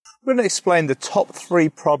We're going to explain the top 3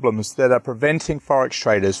 problems that are preventing Forex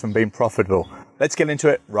traders from being profitable. Let's get into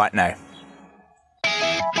it right now.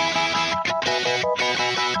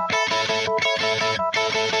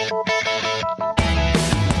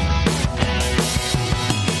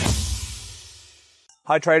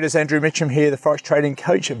 Hi traders, Andrew Mitchum here, the Forex Trading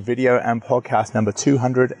Coach, video and podcast number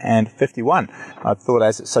 251. I thought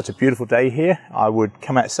as it's such a beautiful day here, I would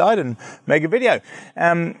come outside and make a video.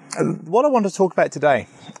 What I want to talk about today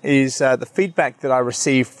is the feedback that I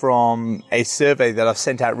received from a survey that I've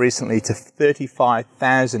sent out recently to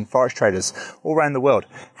 35,000 Forex traders all around the world.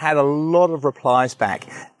 Had a lot of replies back.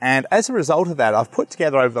 And as a result of that, I've put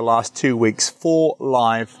together over the last 2 weeks 4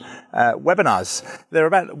 live webinars. They're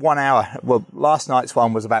about 1 hour. Well, last night's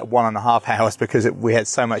one was about 1.5 hours because we had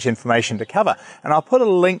so much information to cover. And I'll put a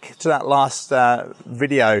link to that last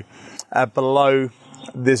video below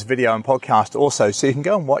this video and podcast also, so you can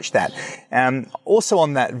go and watch that. Also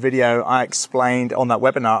on that video, on that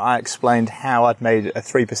webinar, I explained how I'd made a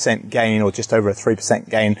 3% gain, or just over a 3%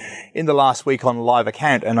 gain in the last week on live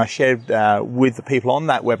account, and I shared with the people on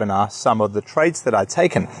that webinar some of the trades that I'd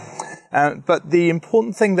taken. But the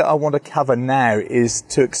important thing that I want to cover now is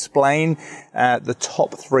to explain the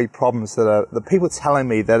top 3 problems that are the people telling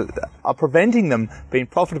me that are preventing them being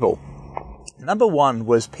profitable. Number 1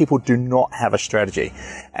 was people do not have a strategy.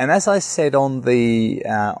 And as I said on the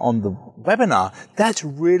webinar, that's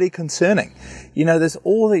really concerning. You know, there's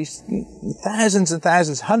all these thousands and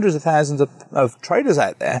thousands, hundreds of thousands of traders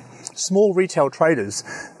out there, small retail traders,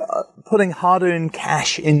 putting hard-earned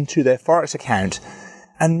cash into their Forex account.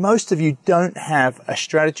 And most of you don't have a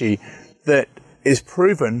strategy that is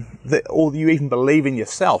proven, or you even believe in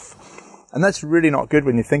yourself. And that's really not good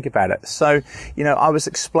when you think about it. So, you know, I was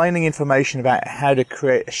explaining information about how to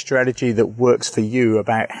create a strategy that works for you,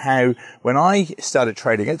 about how when I started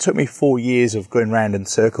trading, it took me 4 years of going round in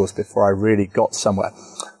circles before I really got somewhere.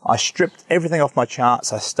 I stripped everything off my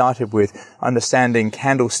charts. I started with understanding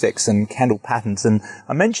candlesticks and candle patterns. And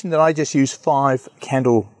I mentioned that I just use 5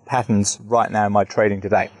 candle patterns right now in my trading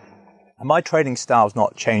today. And my trading style's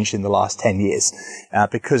not changed in the last 10 years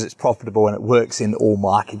because it's profitable and it works in all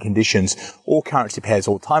market conditions, all currency pairs,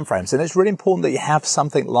 all time frames. And it's really important that you have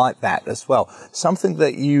something like that as well, something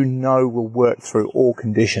that you know will work through all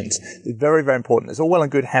conditions. It's very, very important. It's all well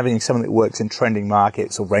and good having something that works in trending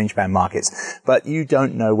markets or range-bound markets, but you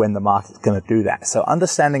don't know when the market's going to do that. So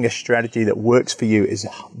understanding a strategy that works for you is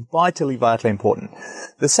vitally, vitally important.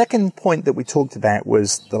 The second point that we talked about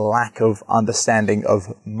was the lack of understanding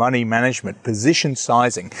of money management. Position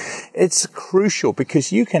sizing. It's crucial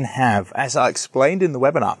because you can have, as I explained in the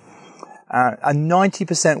webinar, a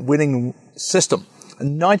 90% winning system, a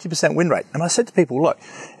 90% win rate. And I said to people, look,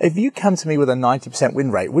 if you come to me with a 90%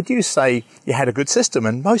 win rate, would you say you had a good system?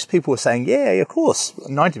 And most people were saying, yeah, of course,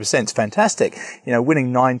 90% is fantastic. You know,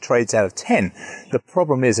 winning 9 trades out of 10. The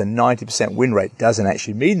problem is a 90% win rate doesn't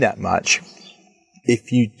actually mean that much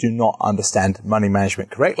if you do not understand money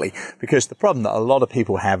management correctly. Because the problem that a lot of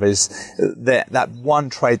people have is that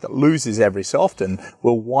one trade that loses every so often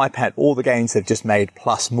will wipe out all the gains they've just made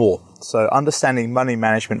plus more. So understanding money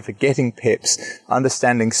management for getting pips,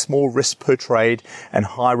 understanding small risk per trade and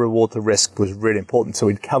high reward to risk was really important. So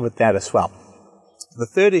we'd covered that as well. The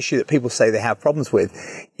third issue that people say they have problems with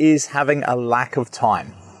is having a lack of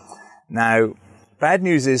time. Now, bad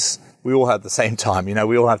news is we all have the same time. You know,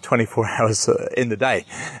 we all have 24 hours in the day.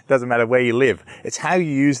 Doesn't matter where you live. It's how you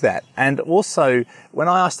use that. And also, when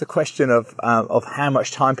I asked the question of how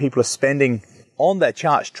much time people are spending on their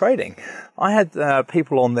charts trading, I had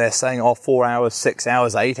people on there saying, 4 hours, 6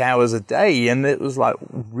 hours, 8 hours a day. And it was like,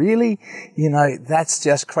 really? You know, that's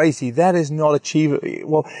just crazy. That is not achievable.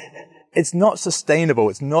 Well, it's not sustainable.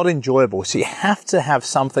 It's not enjoyable. So you have to have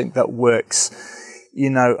something that works, you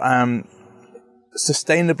know,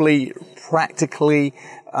 sustainably, practically,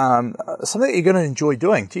 something that you're going to enjoy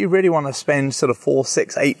doing. Do you really want to spend sort of 4,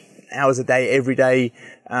 6, 8 hours a day, every day,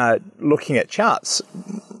 looking at charts?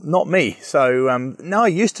 Not me. So, no, I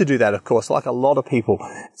used to do that, of course, like a lot of people.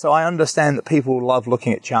 So I understand that people love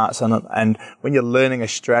looking at charts and when you're learning a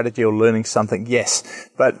strategy or learning something, yes.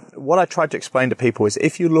 But what I tried to explain to people is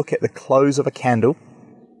if you look at the close of a candle,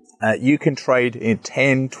 you can trade in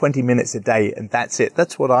 10, 20 minutes a day, and that's it.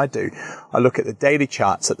 That's what I do. I look at the daily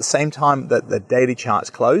charts. At the same time that the daily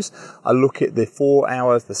charts close, I look at the 4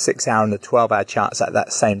 hours, the 6 hour, and the 12-hour charts at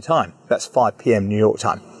that same time. That's 5 p.m. New York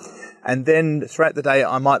time. And then throughout the day,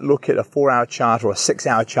 I might look at a 4-hour chart or a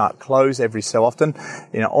 6-hour chart close every so often,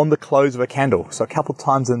 you know, on the close of a candle. So a couple of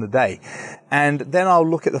times in the day. And then I'll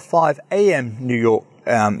look at the 5 a.m. New York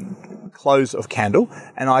close of candle,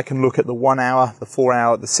 and I can look at the 1 hour, the 4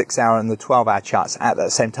 hour, the 6 hour, and the 12-hour charts at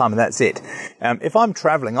that same time, and that's it. If I'm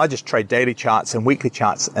traveling, I just trade daily charts and weekly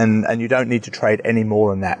charts, and you don't need to trade any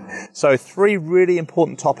more than that. So 3 really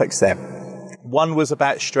important topics there. 1 was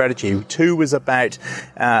about strategy. 2 was about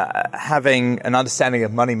having an understanding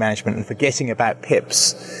of money management and forgetting about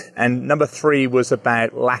pips. And number 3 was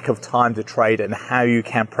about lack of time to trade and how you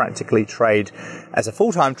can practically trade as a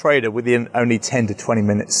full-time trader within only 10 to 20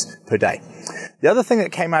 minutes per day. The other thing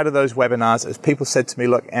that came out of those webinars is people said to me,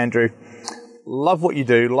 look, Andrew, love what you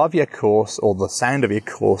do, love your course or the sound of your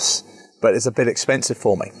course, but it's a bit expensive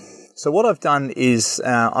for me. So what I've done is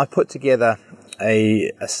I put together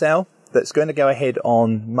a sale that's going to go ahead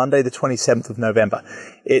on Monday, the 27th of November.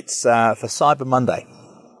 It's for Cyber Monday.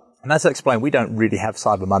 And as I explained, we don't really have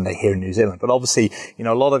Cyber Monday here in New Zealand. But obviously,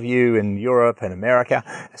 a lot of you in Europe and America,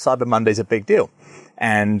 Cyber Monday is a big deal.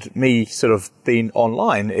 And me sort of being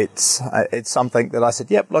online, it's something that I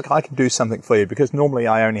said, yep, look, I can do something for you, because normally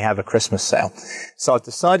I only have a Christmas sale. So I've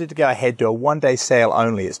decided to go ahead, do a 1-day sale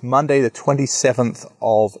only. It's Monday, the 27th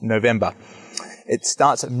of November. It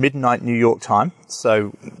starts at midnight New York time,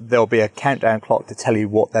 so there'll be a countdown clock to tell you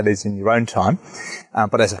what that is in your own time.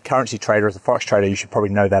 But as a currency trader, as a forex trader, you should probably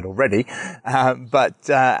know that already. But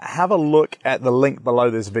have a look at the link below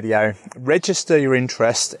this video, register your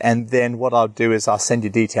interest, and then what I'll do is I'll send you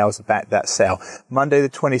details about that sale. Monday the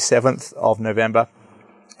 27th of November.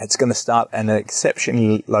 It's going to start at an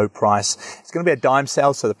exceptionally low price. It's going to be a dime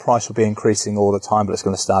sale, so the price will be increasing all the time, but it's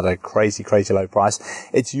going to start at a crazy, crazy low price.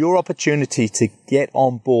 It's your opportunity to get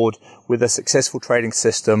on board with a successful trading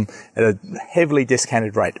system at a heavily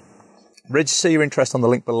discounted rate. Register your interest on the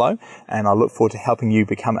link below, and I look forward to helping you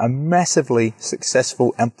become a massively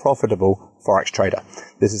successful and profitable Forex trader.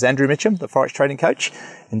 This is Andrew Mitchum, the Forex Trading Coach,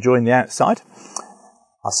 enjoying the outside.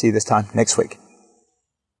 I'll see you this time next week.